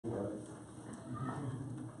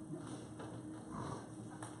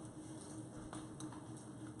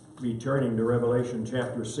be turning to Revelation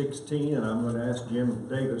chapter 16, and I'm going to ask Jim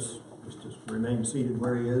Davis just to remain seated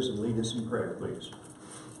where he is and lead us in prayer, please.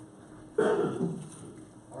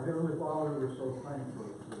 Our Heavenly Father, we're so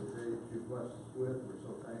thankful for the day that you blessed us with. We're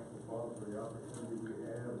so thankful, Father, for the opportunity we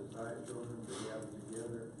have as thy children to gather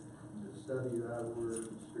together and to study thy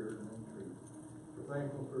word in spirit and in truth. We're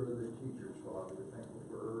thankful for the teachers, Father. We're thankful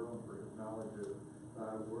for Earl and for his knowledge of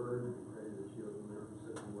thy word. We pray that you'll deliver in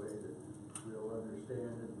such a way that we'll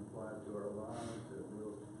understand it and apply it to our lives, that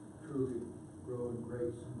we'll truly grow in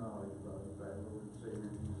grace and knowledge about thy Lord and Savior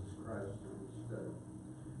Jesus Christ through this study.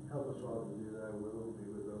 Help us, Father, to do thy will.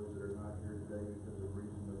 Be with those that are not here today because of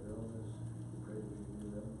reason of illness. We pray that you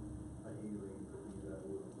give them a healing, but be thy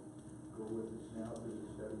will. Go with us now through the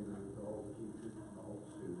study with all the teachers and all the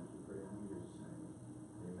students. We pray in Jesus'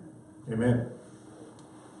 name. Amen.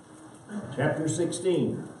 Amen. Chapter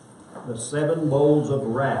 16, the 7 bowls of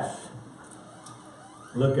wrath.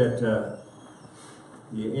 Look at the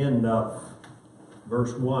end of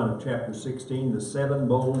verse 1 of chapter 16. The 7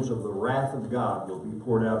 bowls of the wrath of God will be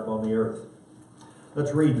poured out upon the earth.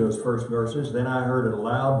 Let's read those first verses. Then I heard a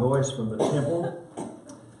loud voice from the temple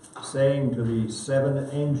saying to the 7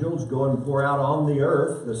 angels, go and pour out on the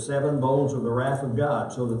earth the 7 bowls of the wrath of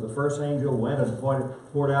God. So that the first angel went and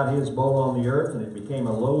poured out his bowl on the earth, and it became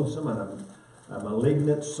a loathsome and a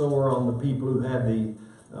malignant sore on the people who had the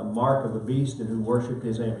mark of the beast and who worshipped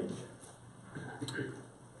his image.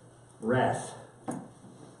 Wrath.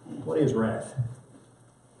 What is wrath?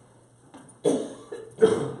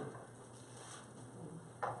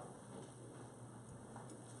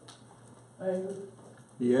 Anger.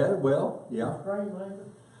 Yeah, well, yeah. Extreme anger.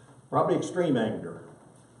 Probably extreme anger.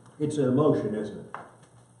 It's an emotion, isn't it?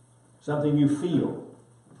 Something you feel.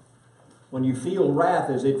 When you feel wrath,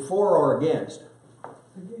 is it for or against?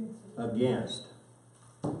 Against.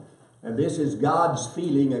 And this is God's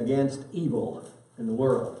feeling against evil in the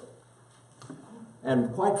world.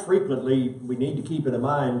 And quite frequently, we need to keep in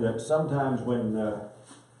mind that sometimes when the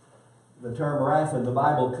term wrath in the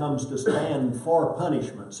Bible comes to stand for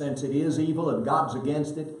punishment, since it is evil and God's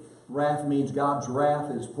against it, wrath means God's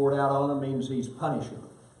wrath is poured out on them, means he's punishing them.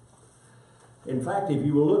 In fact, if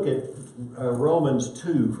you will look at Romans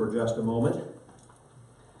 2 for just a moment,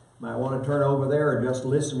 might want to turn over there or just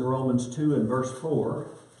listen to Romans 2 and verse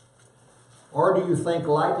 4. Or do you think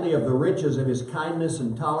lightly of the riches of his kindness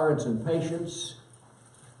and tolerance and patience?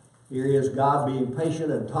 Here is God being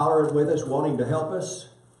patient and tolerant with us, wanting to help us.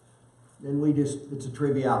 Then it's a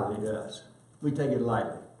triviality to us. We take it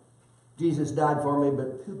lightly. Jesus died for me,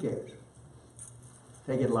 but who cares?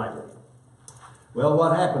 Take it lightly. Well,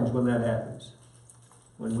 what happens when that happens?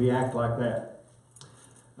 When we act like that?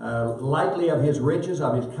 Lightly of his riches,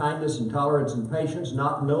 of his kindness and tolerance and patience,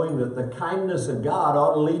 not knowing that the kindness of God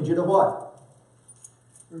ought to lead you to what?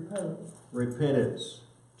 Repentance. Repentance.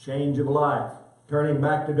 Change of life. Turning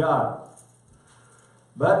back to God.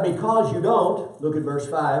 But because you don't, look at verse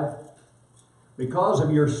 5, because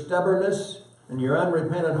of your stubbornness and your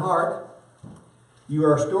unrepentant heart, you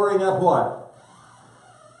are storing up what?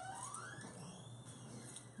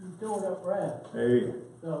 You're storing up wrath. Hey.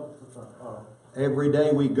 No, Every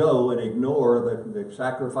day we go and ignore the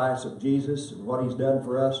sacrifice of Jesus and what he's done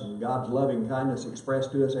for us and God's loving kindness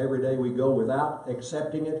expressed to us. Every day we go without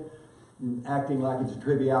accepting it and acting like it's a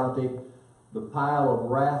triviality. The pile of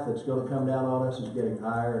wrath that's going to come down on us is getting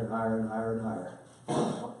higher and higher and higher and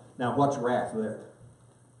higher. Now, what's wrath there?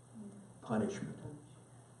 Punishment.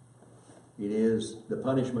 It is the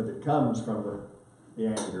punishment that comes from the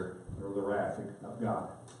anger or the wrath of God.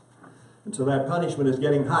 And so that punishment is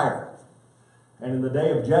getting higher. And in the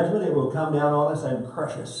day of judgment, it will come down on us and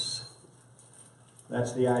crush us.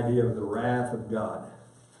 That's the idea of the wrath of God.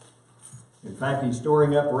 In fact, he's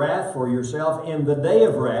storing up wrath for yourself in the day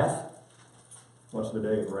of wrath. What's the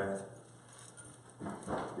day of wrath?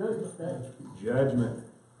 Judgment day. Judgment.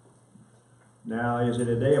 Now, is it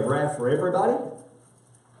a day of wrath for everybody?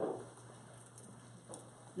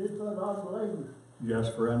 Just for the unbelievers.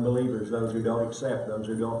 Just for unbelievers, those who don't accept, those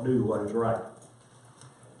who don't do what is right.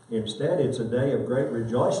 Instead, it's a day of great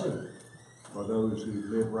rejoicing for those who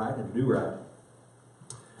live right and do right.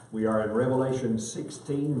 We are in Revelation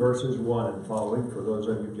 16, verses 1 and following. For those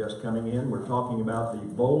of you just coming in, we're talking about the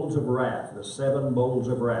bowls of wrath, the 7 bowls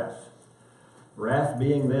of wrath. Wrath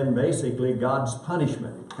being then basically God's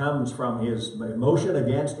punishment. It comes from his emotion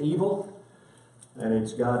against evil, and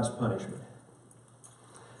it's God's punishment.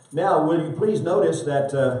 Now, will you please notice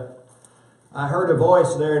that I heard a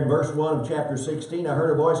voice there in verse 1 of chapter 16. I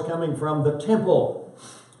heard a voice coming from the temple.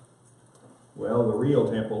 Well, the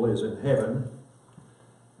real temple is in heaven.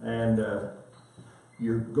 And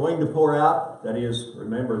you're going to pour out, that is,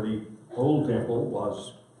 remember the old temple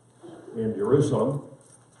was in Jerusalem,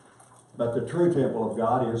 but the true temple of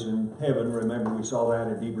God is in heaven. Remember, we saw that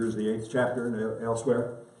in Hebrews, the 8th chapter, and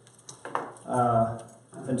elsewhere.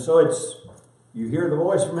 And so you hear the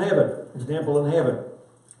voice from heaven, the temple in heaven,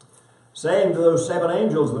 saying to those 7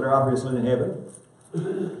 angels that are obviously in heaven,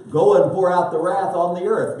 go and pour out the wrath on the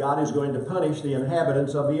earth. God is going to punish the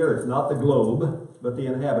inhabitants of the earth, not the globe, but the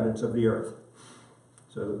inhabitants of the earth.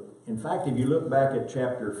 So, in fact, if you look back at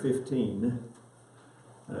chapter 15,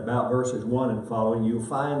 and about verses 1 and following, you'll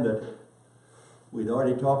find that we'd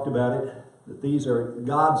already talked about it, that these are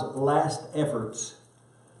God's last efforts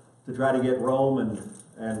to try to get Rome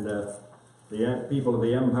and the people of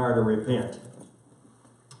the empire to repent.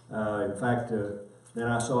 In fact, then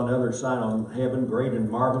I saw another sign on heaven, great and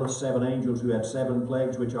marvelous, 7 angels who had 7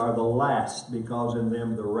 plagues, which are the last, because in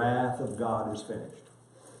them the wrath of God is finished.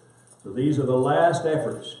 So these are the last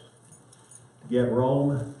efforts to get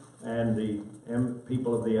Rome and the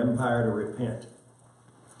people of the empire to repent.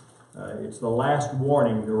 It's the last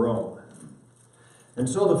warning to Rome. And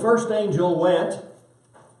so the first angel went,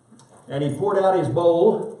 and he poured out his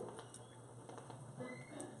bowl,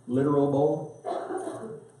 literal bowl.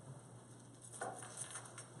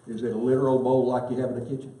 Is it a literal bowl like you have in the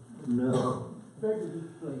kitchen? No.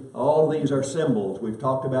 All of these are symbols. We've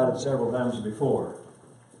talked about it several times before.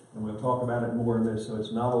 And we'll talk about it more in this. So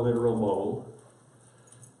it's not a literal bowl.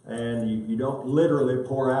 And you don't literally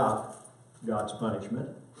pour out God's punishment,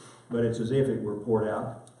 but it's as if it were poured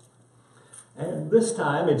out. And this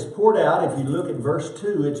time it's poured out, if you look at verse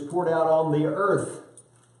 2, it's poured out on the earth.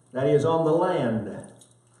 That is, on the land.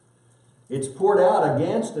 It's poured out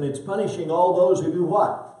against, and it's punishing all those who do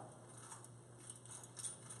what?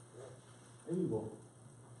 Evil.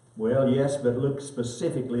 Well, yes, but look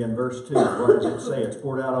specifically in verse 2. What does it say? It's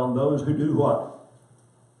poured out on those who do what?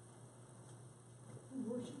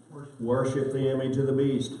 Worship the image of the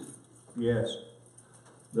beast. Yes.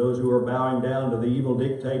 Those who are bowing down to the evil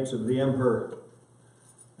dictates of the emperor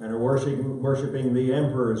and are worshiping the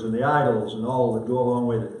emperors and the idols and all that go along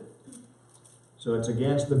with it. So it's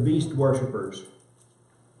against the beast worshippers.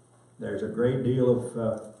 There's a great deal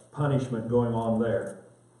of punishment going on there.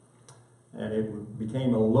 And it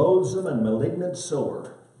became a loathsome and malignant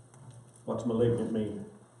sore. What's malignant mean?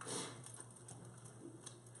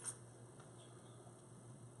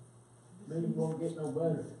 Maybe you won't get no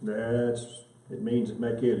better. It means it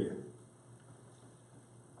may kill you.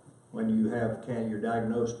 When you're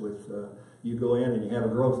diagnosed with, you go in and you have a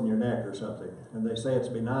growth in your neck or something, and they say it's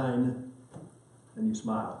benign, and you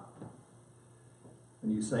smile.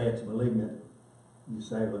 And you say it's malignant.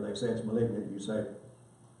 When they say it's malignant, you say,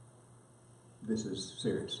 this is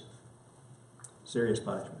serious. Serious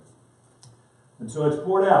punishment. And so it's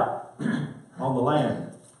poured out on the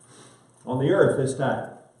land, on the earth this time.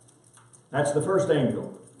 That's the first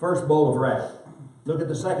angel, first bowl of wrath. Look at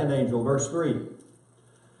the second angel, verse 3.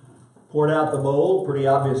 Poured out the bowl, pretty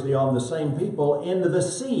obviously on the same people, into the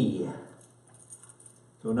sea.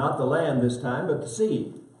 So not the land this time, but the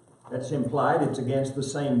sea. That's implied. It's against the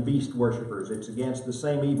same beast worshippers. It's against the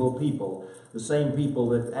same evil people. The same people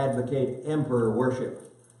that advocate emperor worship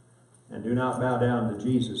and do not bow down to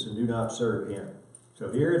Jesus and do not serve him.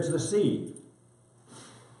 So here it's the sea.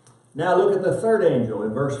 Now look at the third angel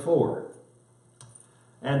in verse 4.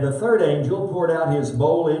 And the third angel poured out his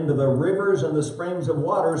bowl into the rivers and the springs of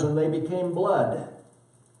waters, and they became blood.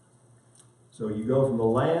 So you go from the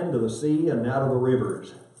land to the sea and now to the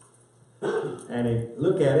rivers. And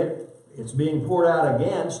look at it. It's being poured out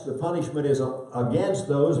against. The punishment is against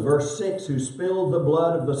those, verse 6, who spilled the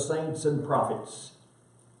blood of the saints and prophets.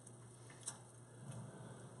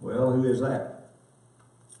 Well, who is that?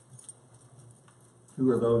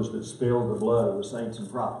 Who are those that spilled the blood of the saints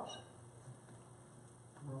and prophets?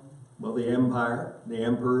 Well, the empire, the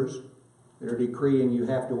emperors that are decreeing you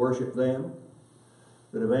have to worship them,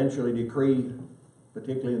 that eventually decree,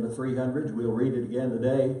 particularly in the 300s, we'll read it again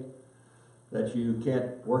today, that you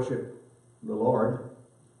can't worship the Lord.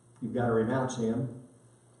 You've got to renounce him,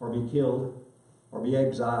 or be killed, or be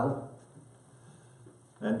exiled.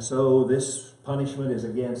 And so this punishment is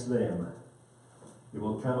against them. It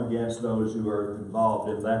will come against those who are involved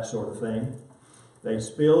in that sort of thing. They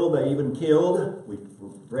spilled, they even killed. We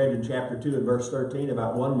read in chapter 2 and verse 13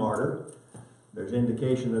 about one martyr. There's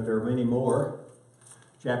indication that there are many more.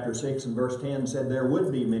 Chapter 6 and verse 10 said there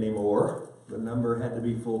would be many more. The number had to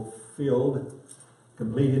be fulfilled,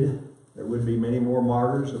 completed. There would be many more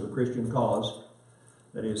martyrs of the Christian cause,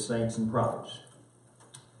 that is, saints and prophets.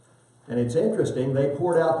 And it's interesting, they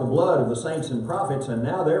poured out the blood of the saints and prophets, and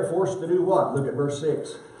now they're forced to do what? Look at verse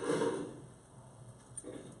 6.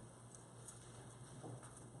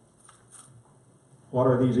 What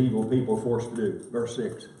are these evil people forced to do? Verse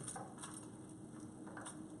 6.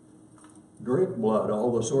 Drink blood.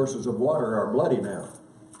 All the sources of water are bloody now.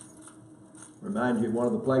 Reminds you of one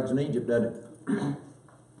of the plagues in Egypt, doesn't it?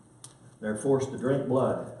 They're forced to drink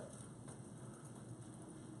blood.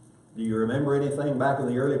 Do you remember anything back in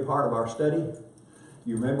the early part of our study?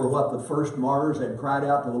 You remember what the first martyrs had cried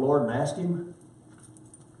out to the Lord and asked Him?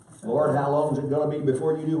 Lord, how long is it going to be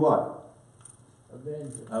before you do what?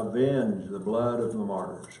 Avenge the blood of the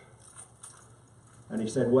martyrs. And He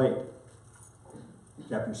said, wait.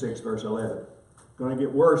 Chapter 6, verse 11. It's going to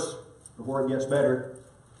get worse before it gets better,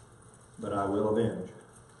 but I will avenge.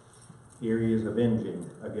 Here He is avenging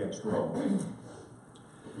against Rome.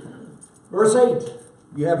 Verse 8.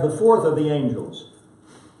 You have the fourth of the angels.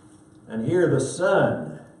 And here the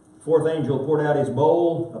sun. Fourth angel poured out his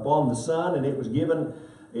bowl upon the sun, and it was given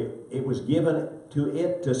to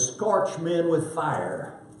it to scorch men with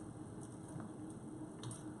fire.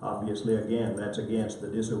 Obviously, again, that's against the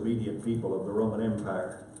disobedient people of the Roman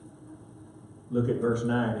Empire. Look at verse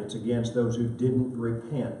 9. It's against those who didn't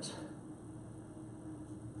repent.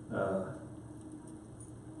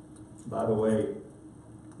 By the way,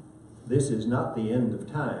 this is not the end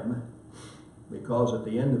of time, because at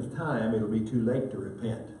the end of time it'll be too late to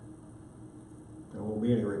repent. There won't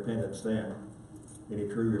be any repentance then. Any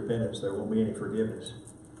true repentance, there won't be any forgiveness.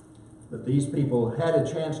 But these people had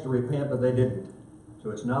a chance to repent, but they didn't. So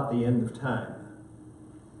it's not the end of time.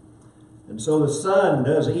 And so the sun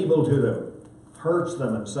does evil to them, hurts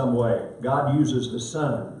them in some way. God uses the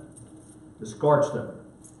sun to scorch them.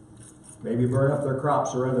 Maybe burn up their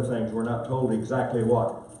crops or other things. We're not told exactly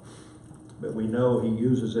what. But we know He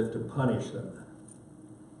uses it to punish them.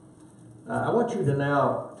 I want you to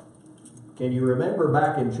now, can you remember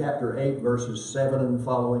back in chapter 8, verses 7 and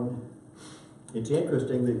following? It's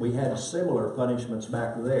interesting that we had similar punishments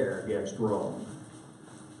back there against Rome.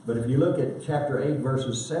 But if you look at chapter 8,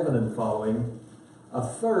 verses 7 and following, a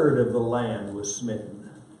third of the land was smitten,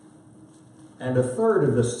 and a third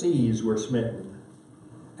of the seas were smitten,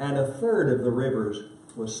 and a third of the rivers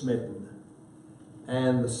was smitten.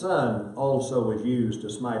 And the sun also was used to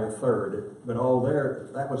smite a third, but all there,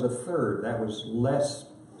 that was a third. That was less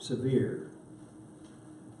severe.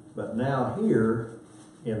 But now here,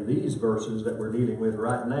 in these verses that we're dealing with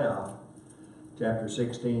right now, chapter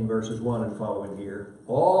 16, verses 1 and following here,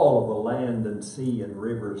 all of the land and sea and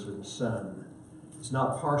rivers and sun, it's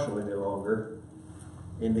not partial any longer,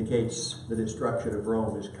 indicates the destruction of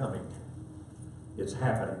Rome is coming. It's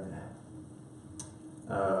happening.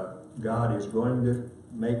 God is going to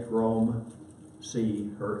make Rome see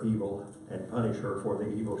her evil and punish her for the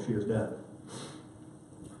evil she has done.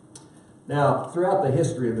 Now, throughout the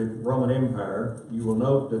history of the Roman Empire, you will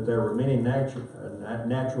note that there were many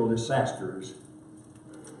natural disasters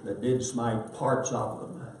that did smite parts of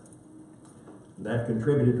them. That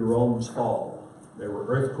contributed to Rome's fall. There were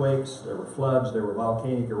earthquakes, there were floods, there were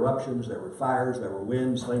volcanic eruptions, there were fires, there were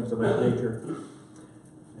winds, things of that nature.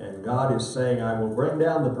 And God is saying, I will bring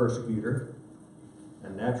down the persecutor,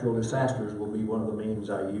 and natural disasters will be one of the means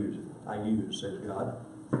I use, says God.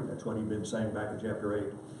 That's what He'd been saying back in chapter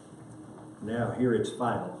 8. Now here it's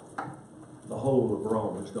final. The whole of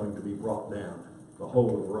Rome is going to be brought down. The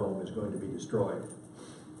whole of Rome is going to be destroyed.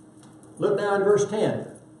 Look now in verse 10.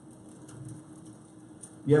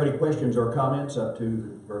 Do you have any questions or comments up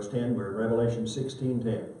to verse 10? We're in Revelation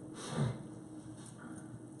 16:10.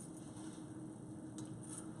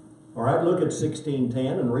 All right, look at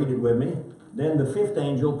 16:10 and read it with me. Then the fifth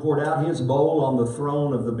angel poured out his bowl on the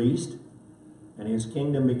throne of the beast, and his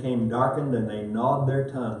kingdom became darkened, and they gnawed their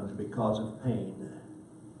tongues because of pain.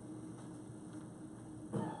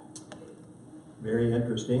 Very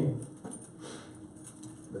interesting.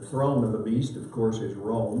 The throne of the beast, of course, is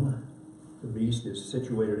Rome. The beast is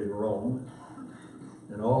situated in Rome,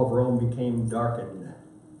 and all of Rome became darkened.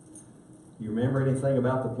 You remember anything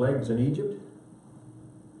about the plagues in Egypt?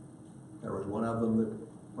 There was one of them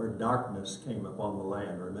where darkness came upon the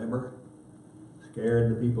land, remember?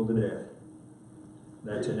 Scared the people to death.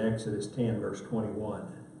 That's in Exodus 10, verse 21.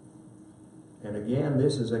 And again,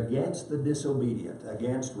 this is against the disobedient,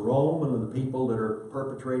 against Rome and the people that are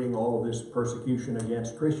perpetrating all of this persecution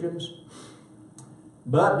against Christians.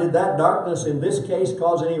 But did that darkness in this case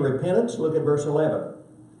cause any repentance? Look at verse 11.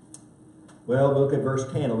 Well, look at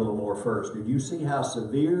verse 10 a little more first. Did you see how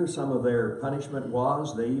severe some of their punishment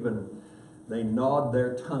was? They gnawed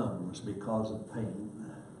their tongues because of pain.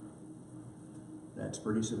 That's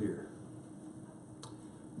pretty severe.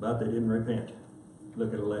 But they didn't repent.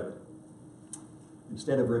 Look at 11.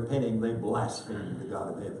 Instead of repenting, they blasphemed the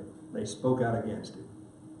God of heaven. They spoke out against Him.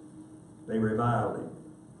 They reviled Him.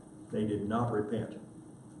 They did not repent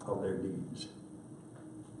of their deeds.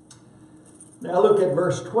 Now look at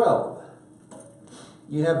verse 12.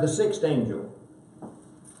 You have the sixth angel.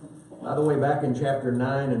 By the way, back in chapter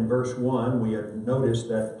 9 and verse 1, we had noticed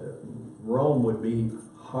that Rome would be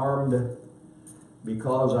harmed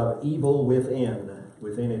because of evil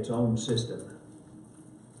within its own system.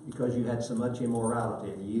 Because you had so much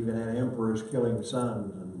immorality. You even had emperors killing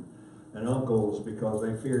sons and uncles because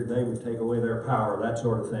they feared they would take away their power, that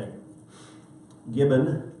sort of thing.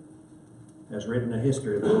 Gibbon has written a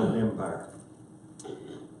history of the Roman Empire.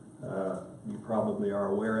 You probably are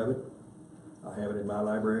aware of it. I have it in my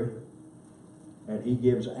library. And he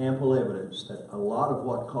gives ample evidence that a lot of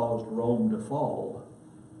what caused Rome to fall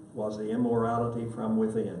was the immorality from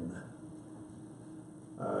within.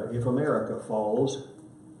 If America falls,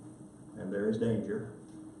 and there is danger,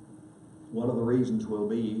 one of the reasons will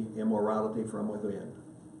be immorality from within.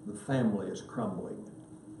 The family is crumbling.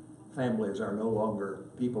 Families are no longer,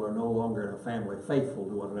 people are no longer in a family faithful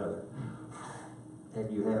to one another. And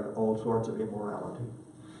you have all sorts of immorality.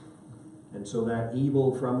 And so that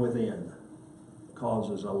evil from within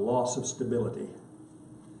causes a loss of stability.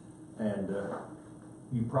 And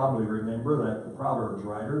you probably remember that the Proverbs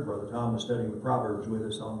writer, Brother Tom is studying the Proverbs with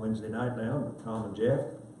us on Wednesday night now, Tom and Jeff.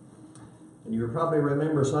 And you probably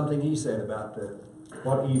remember something he said about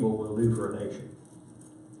what evil will do for a nation.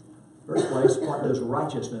 First place, what does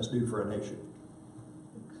righteousness do for a nation?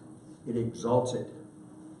 It exalts it.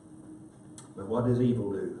 But what does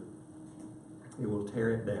evil do? It will tear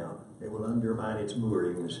it down. It will undermine its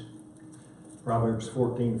moorings. Proverbs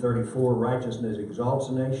 14:34, righteousness exalts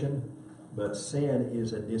a nation, but sin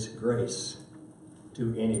is a disgrace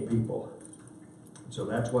to any people. So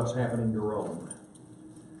that's what's happening to Rome.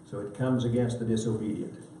 So it comes against the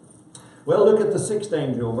disobedient. Well, look at the sixth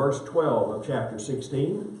angel, verse 12 of chapter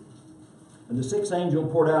 16. And the sixth angel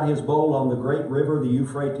poured out his bowl on the great river, the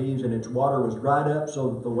Euphrates, and its water was dried up so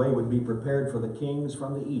that the way would be prepared for the kings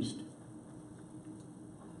from the east.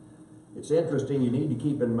 It's interesting, you need to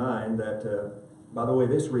keep in mind that, by the way,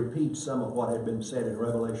 this repeats some of what had been said in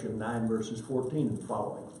Revelation 9 verses 14 and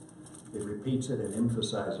following. It repeats it and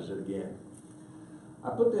emphasizes it again. I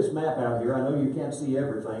put this map out here. I know you can't see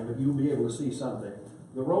everything, but you'll be able to see something.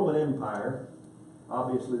 The Roman Empire,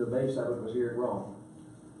 obviously the base of it was here at Rome,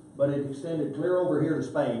 but it extended clear over here to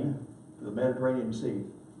Spain, to the Mediterranean Sea.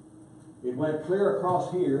 It went clear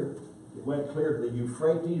across here. It went clear to the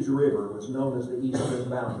Euphrates River, was known as the eastern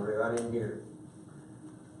boundary right in here.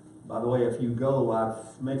 By the way, if you go,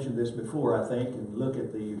 I've mentioned this before, I think, and look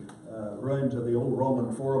at the ruins of the old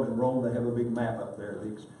Roman Forum in Rome. They have a big map up there.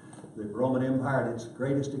 The Roman Empire at its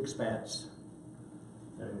greatest expanse.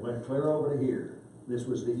 And it went clear over to here. This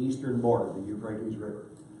was the eastern border of the Euphrates River.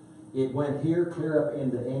 It went here, clear up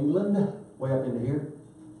into England, way up into here.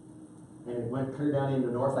 And it went clear down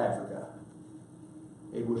into North Africa.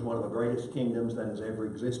 It was one of the greatest kingdoms that has ever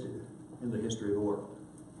existed in the history of the world.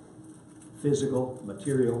 Physical,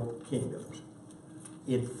 material kingdoms.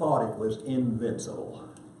 It thought it was invincible.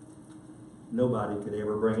 Nobody could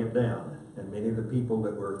ever bring it down. And many of the people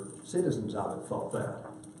that were citizens of it thought that.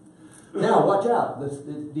 Now, watch out.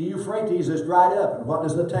 The Euphrates is dried up. And what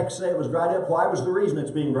does the text say it was dried up? Why was the reason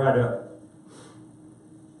it's being dried up?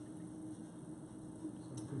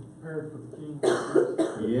 Prepared for the king.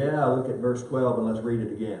 Yeah, look at verse 12 and let's read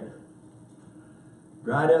it again.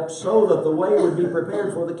 Dried up so that the way would be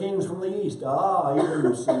prepared for the kings from the east.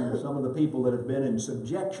 Even some of the people that have been in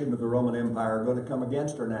subjection to the Roman Empire are going to come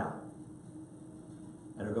against her now.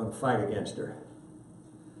 And are going to fight against her.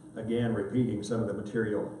 Again, repeating some of the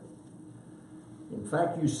material. In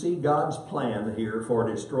fact, you see God's plan here for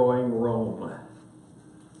destroying Rome.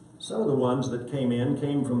 Some of the ones that came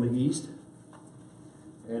from the east.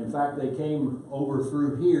 In fact, they came over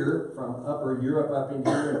through here, from upper Europe up in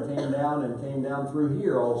here, and came down through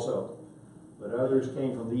here also. But others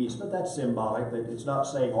came from the east. But that's symbolic. It's not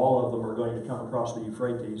saying all of them are going to come across the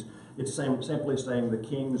Euphrates. It's simply saying the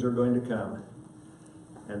kings are going to come,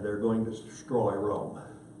 and they're going to destroy Rome.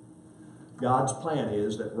 God's plan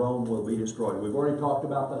is that Rome will be destroyed. We've already talked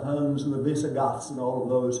about the Huns and the Visigoths and all of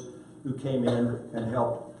those who came in and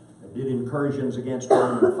helped and did incursions against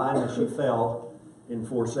Rome, and finally she fell in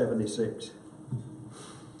 476.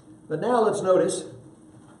 But now let's notice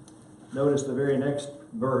the very next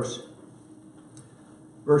verse.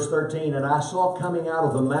 Verse 13, and I saw coming out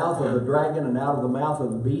of the mouth of the dragon and out of the mouth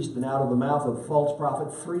of the beast and out of the mouth of the false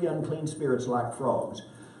prophet 3 unclean spirits like frogs.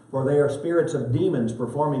 For they are spirits of demons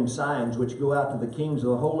performing signs which go out to the kings of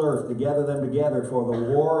the whole earth to gather them together for the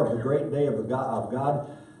war of the great day of God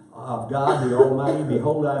the Almighty.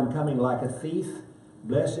 Behold, I am coming like a thief.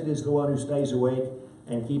 Blessed is the one who stays awake,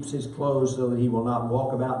 and keeps his clothes so that he will not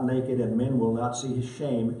walk about naked, and men will not see his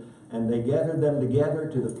shame. And they gathered them together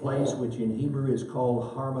to the place which in Hebrew is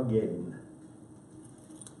called Armageddon.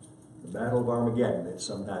 The Battle of Armageddon, it's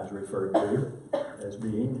sometimes referred to as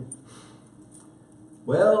being.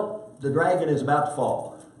 Well, the dragon is about to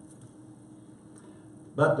fall.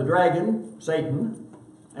 But the dragon, Satan,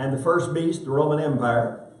 and the first beast, the Roman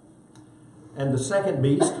Empire, and the second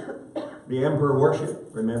beast, the emperor worship,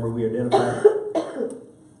 remember we identified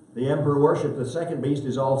the emperor worship, the second beast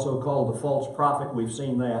is also called the false prophet. We've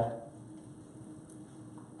seen that.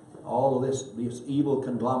 All of this evil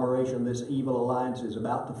conglomeration, this evil alliance is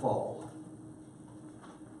about to fall.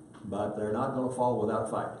 But they're not going to fall without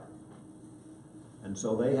fight. And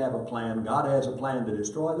so they have a plan. God has a plan to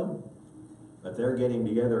destroy them, but they're getting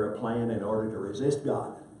together a plan in order to resist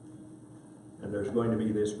God. And there's going to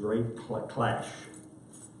be this great clash.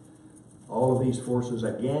 All of these forces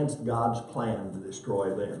against God's plan to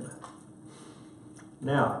destroy them.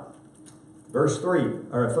 Now, verse 13.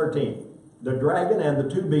 The dragon and the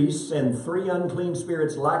two beasts send 3 unclean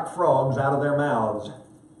spirits like frogs out of their mouths,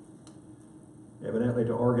 evidently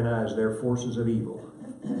to organize their forces of evil.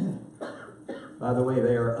 By the way,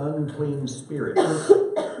 they are unclean spirits.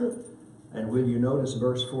 And will you notice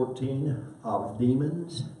verse 14 of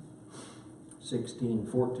demons?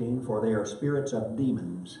 16:14, for they are spirits of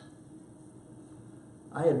demons.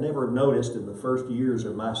 I had never noticed in the first years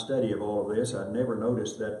of my study of all of this, I'd never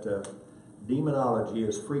noticed that demonology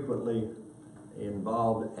is frequently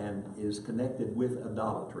involved and is connected with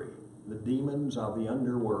idolatry. The demons of the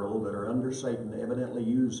underworld that are under Satan evidently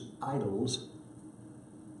use idols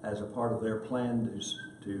as a part of their plan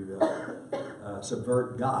to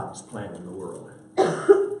subvert God's plan in the world.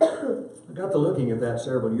 I got to looking at that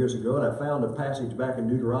several years ago, and I found a passage back in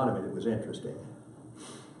Deuteronomy that was interesting.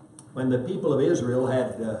 When the people of Israel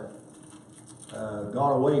had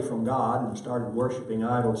gone away from God and started worshiping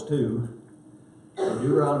idols too, in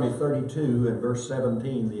Deuteronomy 32 and verse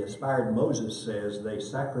 17, the inspired Moses says, they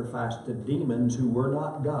sacrificed to demons who were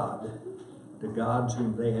not God, to gods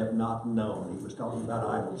whom they have not known. He was talking about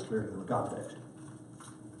idols clearly in the context.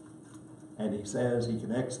 And he says he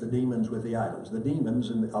connects the demons with the idols. The demons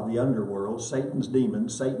of the underworld, Satan's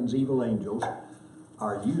demons, Satan's evil angels,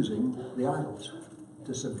 are using the idols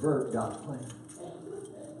to subvert God's plan.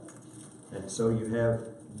 And so you have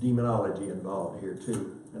demonology involved here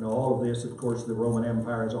too. And all of this, of course, the Roman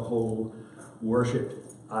Empire as a whole worshipped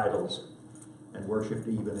idols and worshipped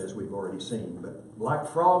even as we've already seen. But like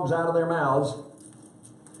frogs out of their mouths,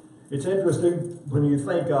 it's interesting when you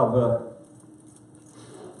think of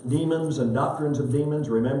demons and doctrines of demons.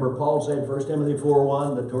 Remember Paul said 1 Timothy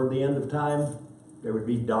 4:1 that toward the end of time there would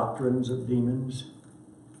be doctrines of demons.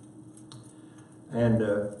 And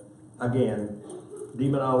again,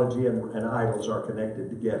 demonology and idols are connected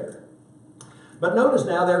together. But notice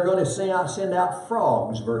now they're going to send out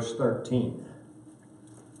frogs, verse 13.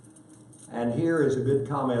 And here is a good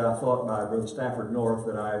comment, I thought, by Brother Stafford North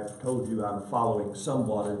that I've told you I'm following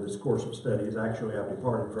somewhat in this course of studies. Actually, I've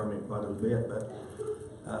departed from it quite a little bit, but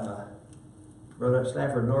Brother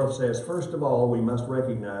Stafford North says, first of all, we must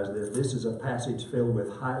recognize that this is a passage filled with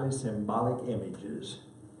highly symbolic images.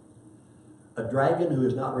 A dragon who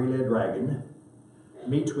is not really a dragon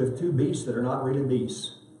meets with 2 beasts that are not really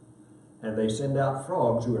beasts. And they send out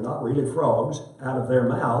frogs who are not really frogs out of their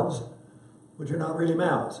mouths, which are not really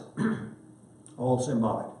mouths. All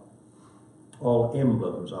symbolic. All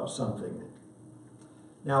emblems of something.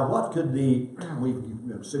 Now what could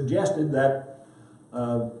we've suggested that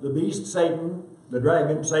the beast Satan, the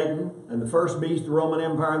dragon Satan, and the first beast the Roman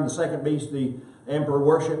Empire, and the second beast the emperor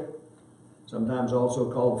worship, sometimes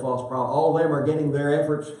also called the false prophet, all of them are getting their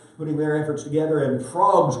efforts, putting their efforts together, and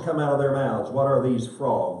frogs come out of their mouths. What are these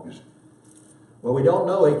frogs? Well, we don't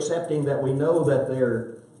know, excepting that we know that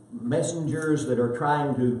they're messengers that are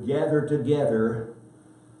trying to gather together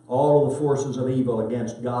all of the forces of evil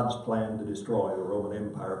against God's plan to destroy the Roman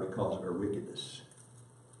Empire because of her wickedness.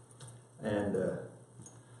 And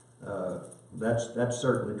that's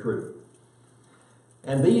certainly true.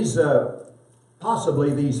 And these,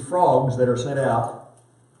 possibly these frogs that are sent out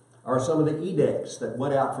are some of the edicts that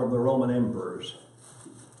went out from the Roman emperors.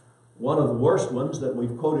 One of the worst ones that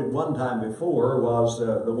we've quoted one time before was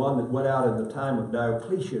the one that went out in the time of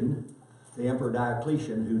Diocletian, the Emperor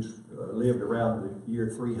Diocletian, who lived around the year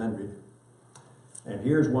 300. And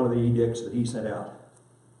here's one of the edicts that he sent out.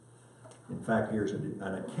 In fact, here's an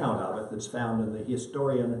account of it that's found in the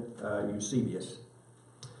historian Eusebius.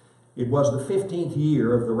 It was the 15th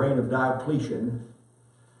year of the reign of Diocletian,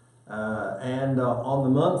 and on the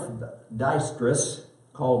month Dystrus,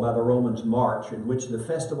 called by the Romans March, in which the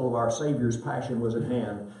festival of our Savior's Passion was at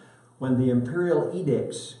hand, when the imperial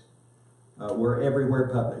edicts were everywhere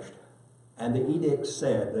published. And the edicts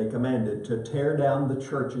said, they commanded to tear down the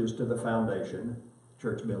churches to the foundation,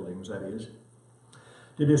 church buildings that is,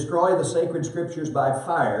 to destroy the sacred scriptures by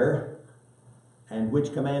fire, and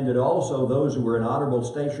which commanded also those who were in honorable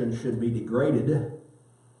station should be degraded,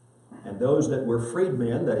 and those that were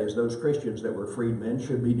freedmen, that is, those Christians that were freedmen,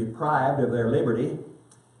 should be deprived of their liberty.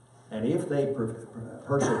 And if they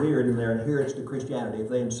persevered in their adherence to Christianity, if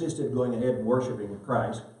they insisted going ahead and worshiping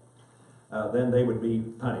Christ, then they would be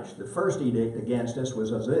punished. The first edict against us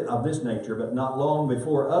was of this nature, but not long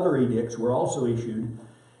before other edicts were also issued,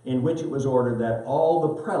 in which it was ordered that all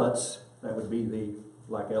the prelates, that would be the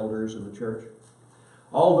like elders in the church,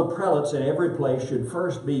 all the prelates in every place should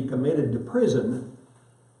first be committed to prison,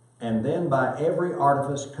 and then by every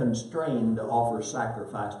artifice constrained to offer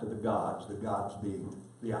sacrifice to the gods being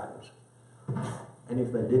the idols. And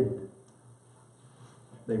if they didn't,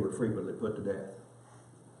 they were frequently put to death.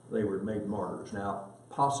 They were made martyrs. Now,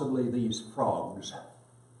 possibly these frogs,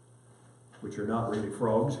 which are not really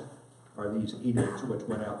frogs, are these edicts which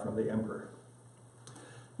went out from the emperor.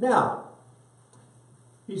 Now,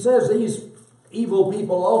 he says these evil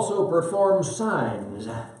people also perform signs.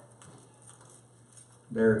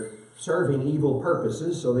 They're serving evil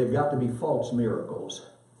purposes, so they've got to be false miracles.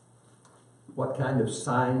 What kind of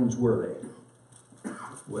signs were they?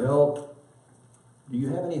 Well, do you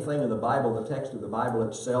have anything in the Bible, the text of the Bible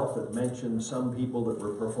itself, that mentions some people that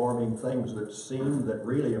were performing things that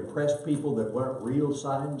really impressed people that weren't real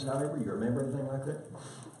signs, however? You remember anything like that?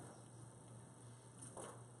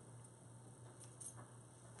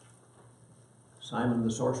 Simon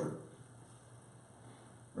the sorcerer.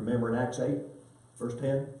 Remember in Acts 8, verse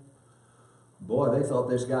 10? Boy, they thought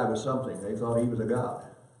this guy was something. They thought he was a god.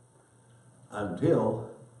 Until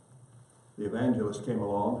the evangelist came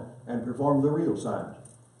along and performed the real signs.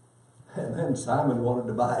 And then Simon wanted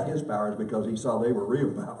to buy his powers because he saw they were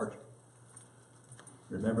real powers.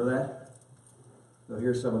 Remember that? So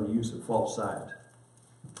here's some of the use of false signs.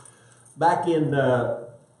 Back in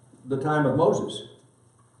the time of Moses,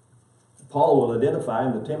 Paul will identify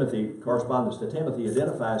in the Timothy correspondence to Timothy,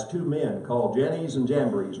 identifies two men called Jannes and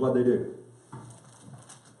Jambres. What'd they do?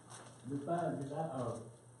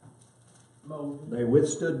 They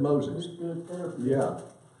withstood Moses. Yeah.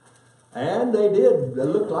 And they did. They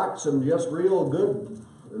looked like some just real good,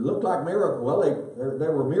 it looked like miracles. Well,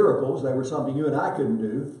 there were miracles. They were something you and I couldn't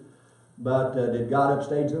do. But did God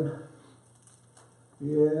upstage them?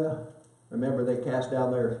 Yeah. Remember they cast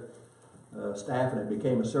down their staff and it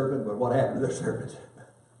became a serpent, but what happened to their serpent?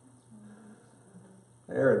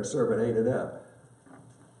 Aaron's serpent ate it up.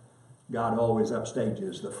 God always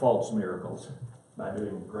upstages the false miracles by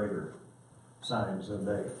doing greater signs than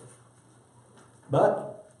they.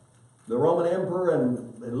 But the Roman emperor,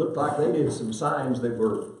 and it looked like they did some signs that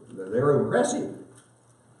were impressive.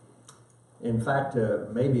 In fact,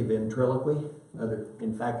 maybe ventriloquy.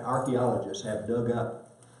 In fact, archaeologists have dug up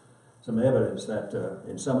some evidence that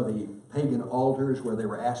in some of the pagan altars where they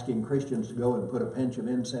were asking Christians to go and put a pinch of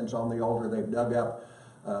incense on the altar, they've dug up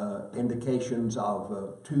indications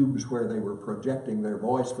of tubes where they were projecting their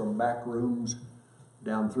voice from back rooms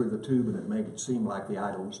down through the tube, and it made it seem like the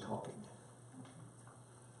idol was talking.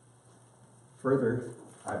 Further,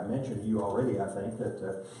 I've mentioned to you already, I think,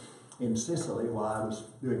 that in Sicily, while I was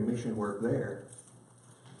doing mission work there,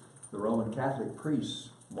 the Roman Catholic priests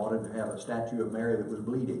wanted to have a statue of Mary that was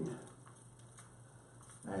bleeding.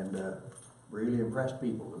 And really impressed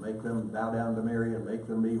people to make them bow down to Mary and make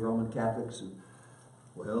them be Roman Catholics. And,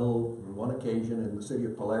 well, on one occasion in the city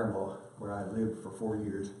of Palermo, where I lived for 4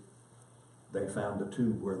 years, they found a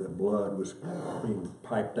tube where the blood was being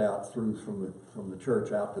piped out through from the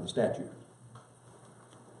church out to the statue.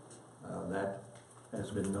 That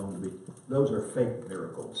has been known to be, those are fake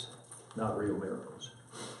miracles, not real miracles.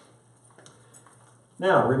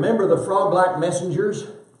 Now, remember the frog-like messengers,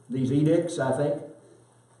 these edicts, I think?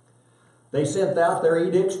 They sent out their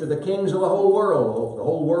edicts to the kings of the whole world. The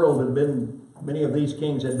whole world had been, many of these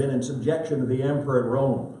kings had been in subjection to the emperor at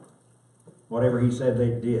Rome. Whatever he said,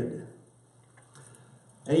 they did.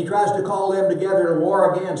 And he tries to call them together to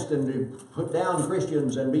war against and to put down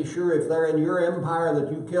Christians and be sure if they're in your empire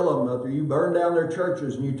that you kill them, that you burn down their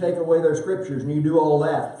churches and you take away their scriptures and you do all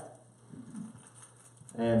that.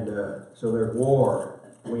 And so there's war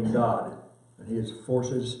between God and his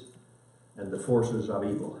forces and the forces of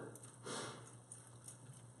evil.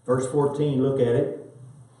 Verse 14, look at it,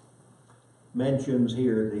 mentions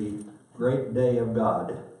here the great day of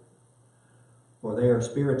God. For they are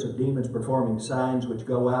spirits of demons performing signs, which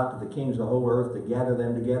go out to the kings of the whole earth to gather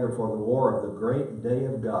them together for the war of the great day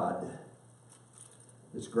of God.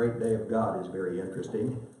 This great day of God is very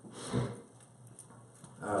interesting.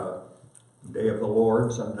 Day of the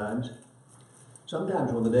Lord sometimes.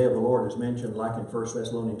 Sometimes when the day of the Lord is mentioned, like in 1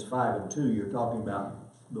 Thessalonians 5 and 2, you're talking about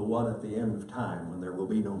the one at the end of time when there will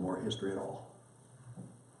be no more history at all.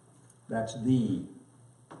 That's the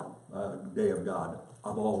day of God,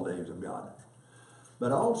 of all days of God.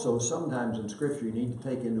 But also, sometimes in Scripture, you need to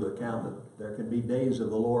take into account that there can be days of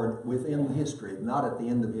the Lord within history, not at the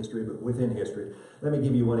end of history, but within history. Let me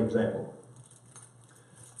give you one example.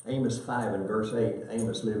 Amos 5 and verse 8.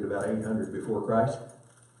 Amos lived about 800 before Christ.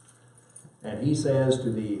 And he says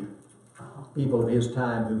to the people of his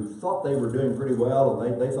time who thought they were doing pretty well,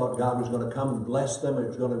 and they thought God was going to come and bless them, it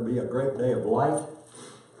was going to be a great day of light.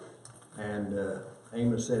 And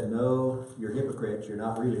Amos said, no, you're hypocrites. You're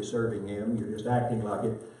not really serving him. You're just acting like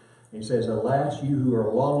it. And he says, alas, you who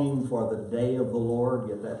are longing for the day of the Lord.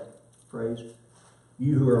 Get that phrase?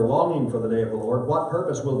 You who are longing for the day of the Lord, what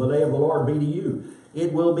purpose will the day of the Lord be to you?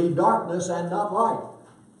 It will be darkness and not light.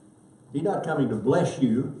 He's not coming to bless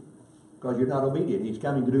you because you're not obedient. He's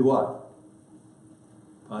coming to do what?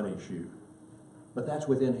 Punish you. But that's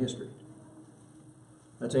within history.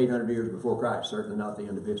 That's 800 years before Christ, certainly not the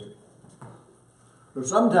end of history. So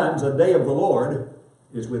sometimes the day of the Lord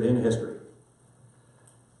is within history.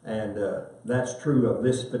 And that's true of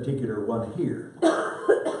this particular one here.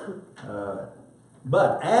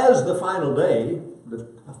 But as the final day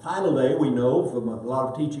we know from a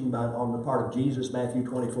lot of teaching on the part of Jesus, Matthew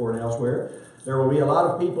 24 and elsewhere, there will be a lot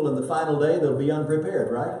of people in the final day that will be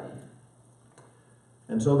unprepared, right?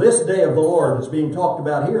 And so this day of the Lord that's being talked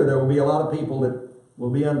about here, there will be a lot of people that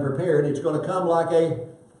will be unprepared. It's going to come like a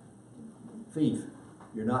thief.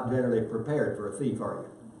 You're not generally prepared for a thief, are you?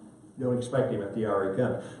 You don't expect him at the hour he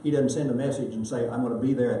comes. He doesn't send a message and say, I'm going to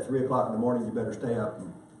be there at 3 o'clock in the morning, you better stay up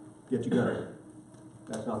and get your gun.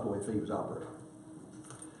 That's not the way thieves operate.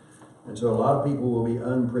 And so a lot of people will be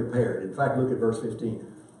unprepared. In fact, look at verse 15.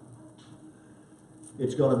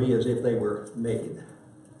 It's going to be as if they were naked.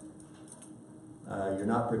 You're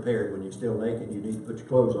not prepared when you're still naked. You need to put your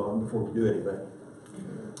clothes on before you do anything.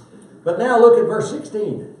 But now look at verse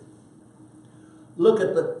 16. Look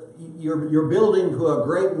at you're building to a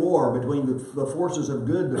great war between the forces of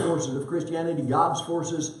good, the forces of Christianity, God's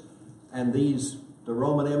forces, and the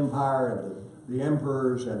Roman Empire and the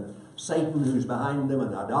emperors and Satan who's behind them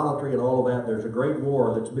and idolatry and all of that. There's a great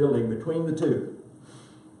war that's building between the two.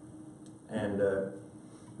 And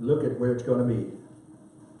look at where it's going to be.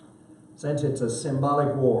 Since it's a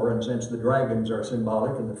symbolic war, and since the dragons are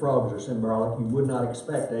symbolic and the frogs are symbolic, you would not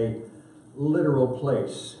expect a literal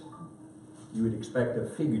place. You would expect a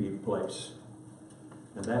figurative place.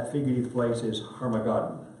 And that figurative place is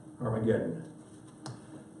Armageddon.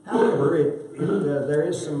 However, there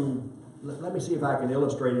is some, let me see if I can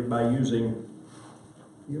illustrate it by using,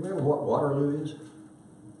 you remember what Waterloo is?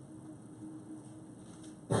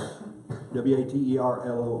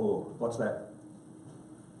 W-A-T-E-R-L-O-O. What's that?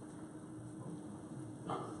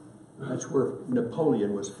 That's where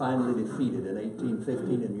Napoleon was finally defeated in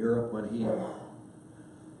 1815 in Europe when he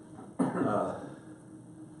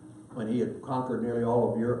had conquered nearly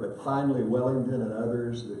all of Europe. But finally Wellington and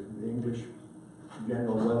others, the English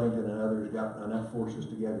General Wellington and others got enough forces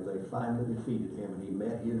together. They finally defeated him and he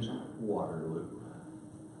met his Waterloo.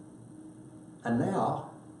 And now,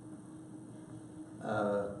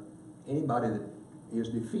 anybody that is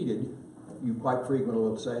defeated, you quite frequently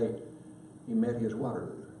will say, he met his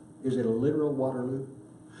Waterloo. Is it a literal Waterloo?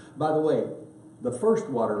 By the way, the first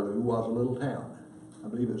Waterloo was a little town. I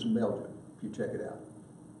believe it was in Belgium, if you check it out.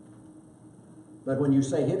 But when you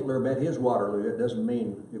say Hitler met his Waterloo, it doesn't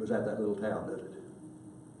mean it was at that little town, does it?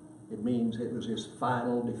 It means it was his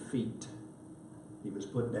final defeat. He was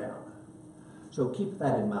put down. So keep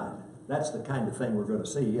that in mind. That's the kind of thing we're going to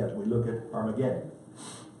see as we look at Armageddon.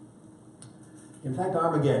 In fact,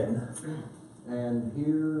 Armageddon, and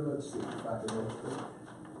here, let's see if I can illustrate it.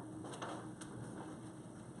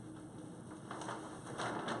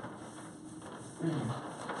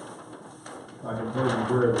 I can tell you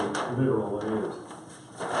where literal it is.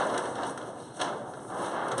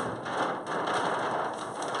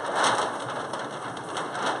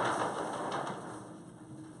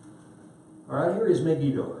 All right, here is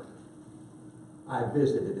Megiddo. I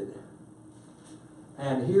visited it.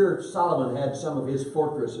 And here Solomon had some of his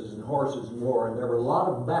fortresses and horses in war, and there were a lot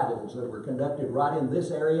of battles that were conducted right in this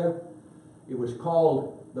area. It was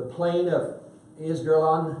called the Plain of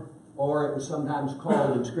Esdraelon, or it was sometimes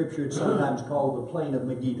called, in Scripture, it's sometimes called the Plain of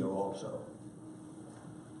Megiddo also.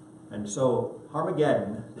 And so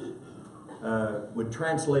Armageddon would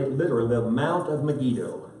translate literally the Mount of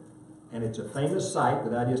Megiddo. And it's a famous site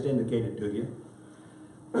that I just indicated to you.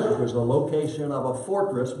 It was the location of a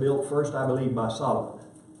fortress built first, I believe, by Solomon.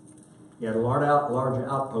 He had a large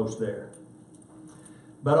outpost there.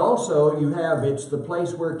 But also it's the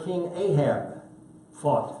place where King Ahab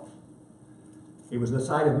fought. It was the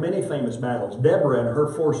site of many famous battles. Deborah and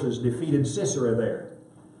her forces defeated Sisera there.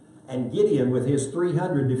 And Gideon with his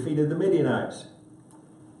 300 defeated the Midianites.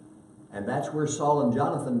 And that's where Saul and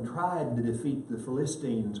Jonathan tried to defeat the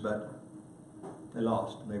Philistines, but they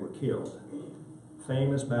lost. They were killed.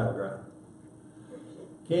 Famous battleground.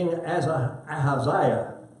 King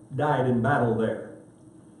Ahaziah died in battle there.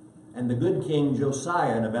 And the good King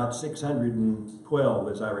Josiah, in about 612,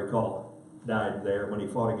 as I recall, died there when he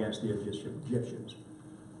fought against the Egyptians.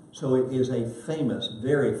 So it is a famous,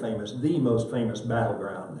 very famous, the most famous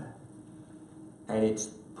battleground. And it's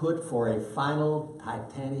put for a final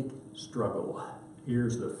titanic struggle.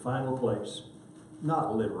 Here's the final place.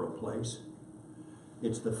 Not literal place.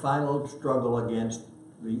 It's the final struggle against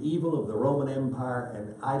the evil of the Roman Empire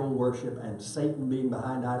and idol worship and Satan being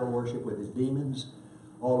behind idol worship with his demons.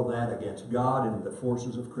 All of that against God and the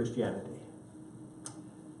forces of Christianity.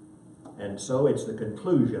 And so it's the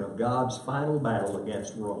conclusion of God's final battle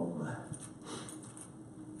against Rome.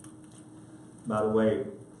 By the way,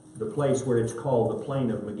 the place where it's called the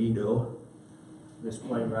Plain of Megiddo, this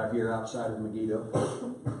plain right here outside of Megiddo,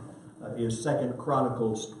 is 2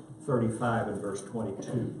 Chronicles 35 and verse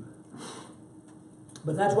 22.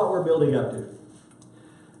 But that's what we're building up to.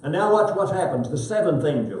 And now watch what happens. The seventh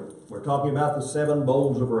angel. We're talking about the 7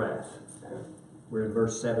 bowls of wrath. We're in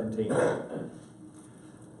verse 17.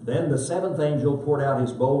 Then the 7th angel poured out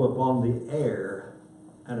his bowl upon the air,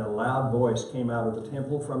 and a loud voice came out of the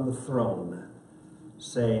temple from the throne,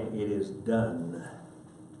 saying, "It is done."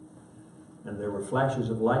 And there were flashes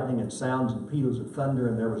of lightning and sounds and peals of thunder,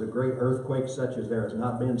 and there was a great earthquake such as there has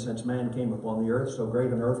not been since man came upon the earth. So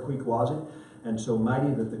great an earthquake was it, and so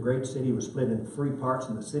mighty that the great city was split into 3 parts,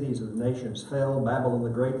 and the cities of the nations fell. Babylon the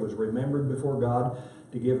Great was remembered before God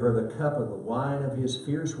to give her the cup of the wine of his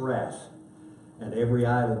fierce wrath. And every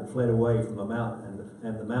island fled away from the mountain,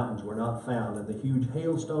 and the mountains were not found. And the huge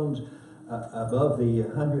hailstones about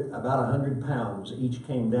 100 pounds each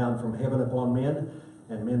came down from heaven upon men,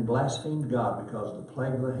 and men blasphemed God because of the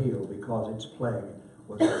plague of the hail, because its plague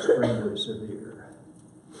was extremely severe.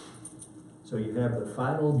 So you have the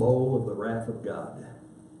final bowl of the wrath of God.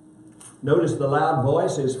 Notice the loud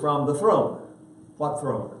voice is from the throne. What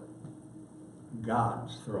throne?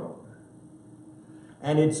 God's throne.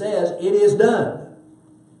 And it says, "It is done."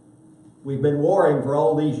 We've been warring for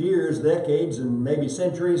all these years, decades, and maybe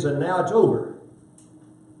centuries, and now it's over.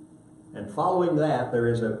 And following that, there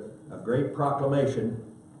is a great proclamation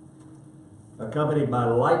accompanied by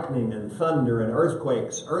lightning and thunder and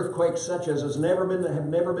earthquakes such as have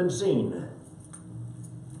never been seen.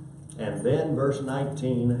 And then verse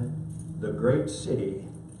 19, the great city,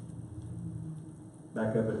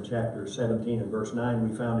 back up in chapter 17 and verse 9,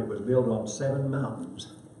 we found it was built on 7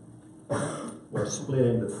 mountains, was split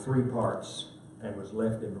into 3 parts, and was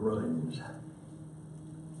left in ruins.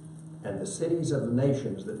 And the cities of the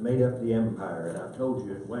nations that made up the empire, and I told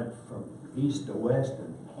you it went from east to west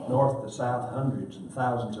and north to south, hundreds and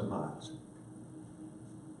thousands of miles.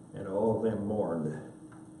 And all of them mourned.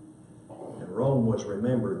 And Rome was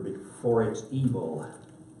remembered for its evil.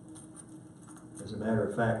 As a matter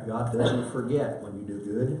of fact, God doesn't forget when you do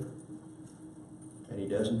good, and he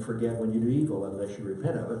doesn't forget when you do evil unless you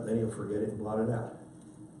repent of it. Then he'll forget it and blot it out.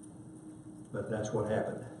 But that's what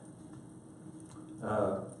happened.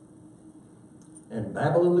 And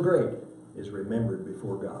Babylon the Great is remembered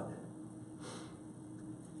before God.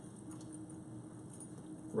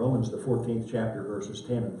 Romans, the 14th chapter, verses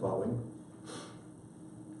 10 and following.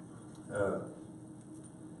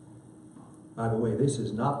 By the way, this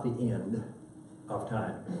is not the end of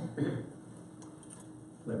time.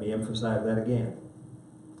 Let me emphasize that again.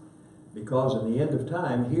 Because in the end of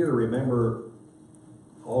time, here, remember,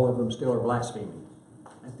 all of them still are blaspheming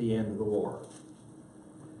at the end of the war.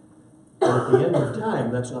 But at the end of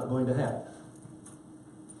time, that's not going to happen.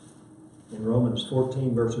 In Romans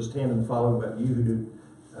 14, verses 10 and following, but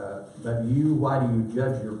you, why do you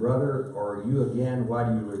judge your brother? Or you again, why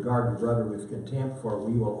do you regard your brother with contempt? For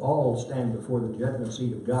we will all stand before the judgment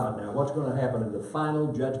seat of God. Now, what's going to happen in the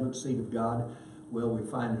final judgment seat of God? Well, we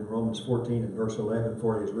find in Romans 14 and verse 11,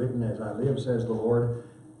 "For it is written, as I live, says the Lord,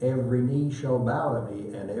 every knee shall bow to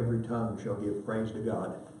me, and every tongue shall give praise to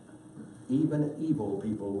God." Even evil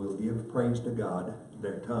people will give praise to God.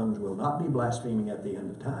 Their tongues will not be blaspheming at the end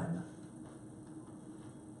of time.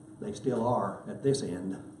 They still are at this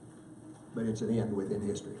end, but it's an end within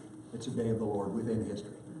history. It's a day of the Lord within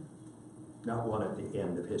history, not one at the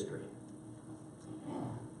end of history.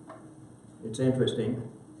 It's interesting.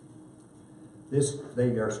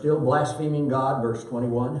 They are still blaspheming God, verse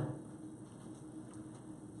 21.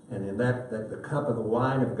 And in that the cup of the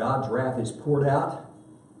wine of God's wrath is poured out.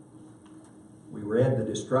 We read the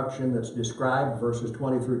destruction that's described, verses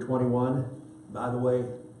 20 through 21. By the way,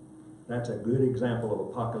 that's a good example of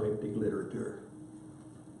apocalyptic literature.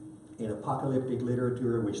 In apocalyptic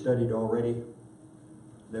literature, we studied already,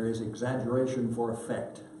 there is exaggeration for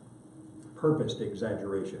effect, purposed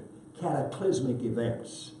exaggeration, cataclysmic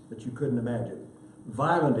events that you couldn't imagine,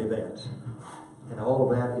 violent events, and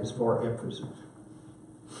all of that is for emphasis.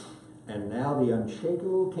 And now the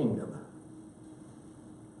unshakable kingdom,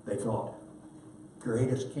 they thought,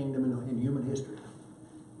 greatest kingdom in human history.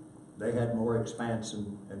 They had more expanse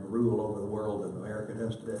and rule over the world than America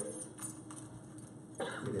does today.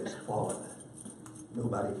 It has fallen.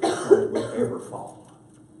 Nobody thought it would ever fall.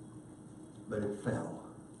 But it fell.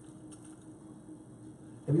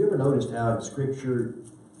 Have you ever noticed how in Scripture,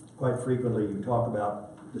 quite frequently, you talk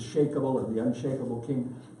about the shakeable and the unshakable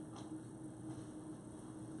kingdom?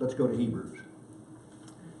 Let's go to Hebrews.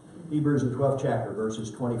 Hebrews, the 12th chapter, verses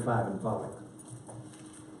 25 and following.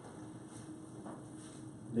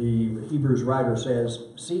 The Hebrews writer says,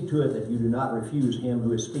 "See to it that you do not refuse him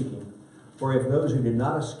who is speaking. For if those who did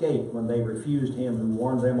not escape when they refused him who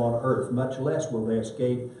warned them on earth, much less will they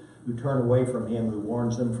escape who turn away from him who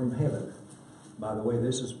warns them from heaven." By the way,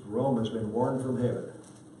 Rome has been warned from heaven.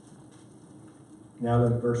 Now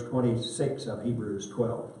look at verse 26 of Hebrews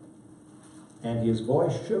 12. "And his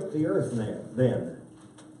voice shook the earth then.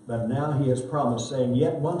 But now he has promised, saying,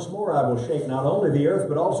 Yet once more I will shake not only the earth,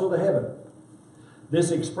 but also the heaven.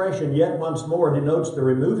 This expression, yet once more, denotes the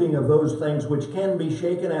removing of those things which can be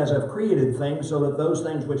shaken as of created things, so that those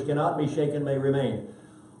things which cannot be shaken may remain.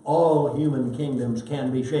 All human kingdoms can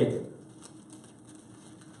be shaken.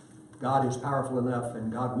 God is powerful enough,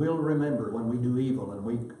 and God will remember when we do evil and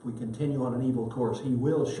we continue on an evil course. He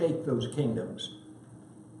will shake those kingdoms.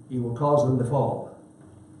 He will cause them to fall.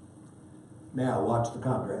 Now, watch the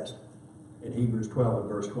contrast in Hebrews 12 and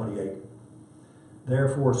verse 28.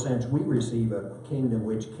 "Therefore, since we receive a kingdom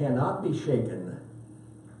which cannot be shaken,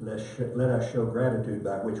 let us show gratitude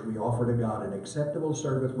by which we offer to God an acceptable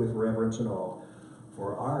service with reverence and awe.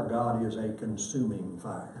 For our God is a consuming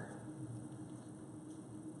fire."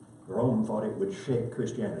 Rome thought it would shake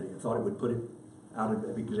Christianity, thought it would put it out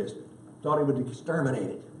of existence, thought it would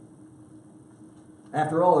exterminate it.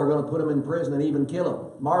 After all, they're going to put them in prison and even kill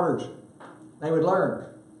them. Martyrs. They would learn.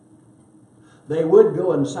 They would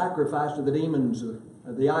go and sacrifice to the demons,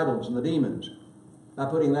 the idols and the demons, by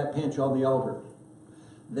putting that pinch on the altar.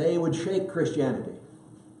 They would shake Christianity.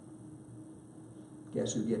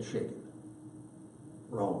 Guess who gets shaken?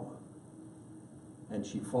 Rome. And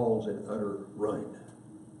she falls in utter ruin.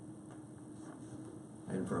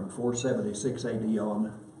 And from 476 AD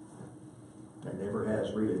on, there never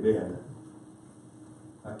has really been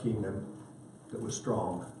a kingdom that was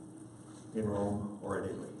strong in Rome or in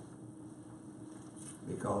Italy.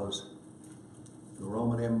 Because the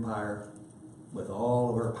Roman Empire, with all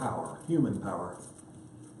of her power, human power,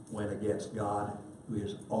 went against God, who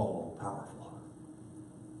is all powerful.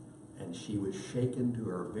 And she was shaken to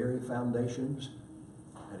her very foundations,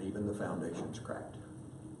 and even the foundations cracked.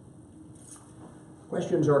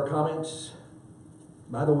 Questions or comments?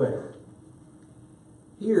 By the way,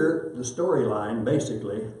 here the storyline,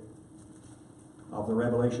 basically, of the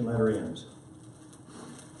Revelation letter ends.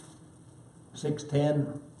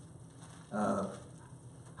 6:10,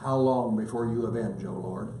 how long before you avenge, O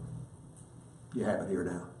Lord? You have it here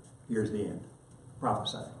now. Here's the end.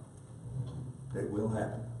 Prophesy. It will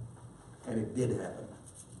happen. And it did happen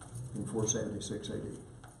in 476 AD.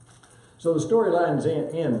 So the storyline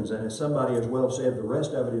ends, and as somebody has well said, the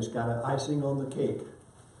rest of it is kind of icing on the cake.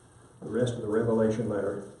 The rest of the Revelation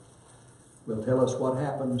letter will tell us what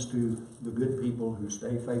happens to the good people who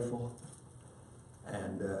stay faithful,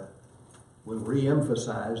 and will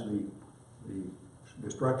re-emphasize the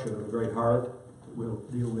destruction of the great harlot that we'll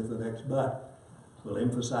deal with the next, but will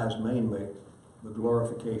emphasize mainly the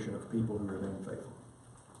glorification of people who remain faithful.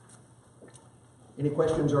 Any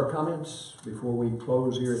questions or comments before we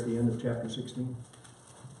close here at the end of chapter 16?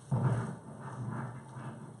 All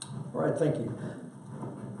right, thank you.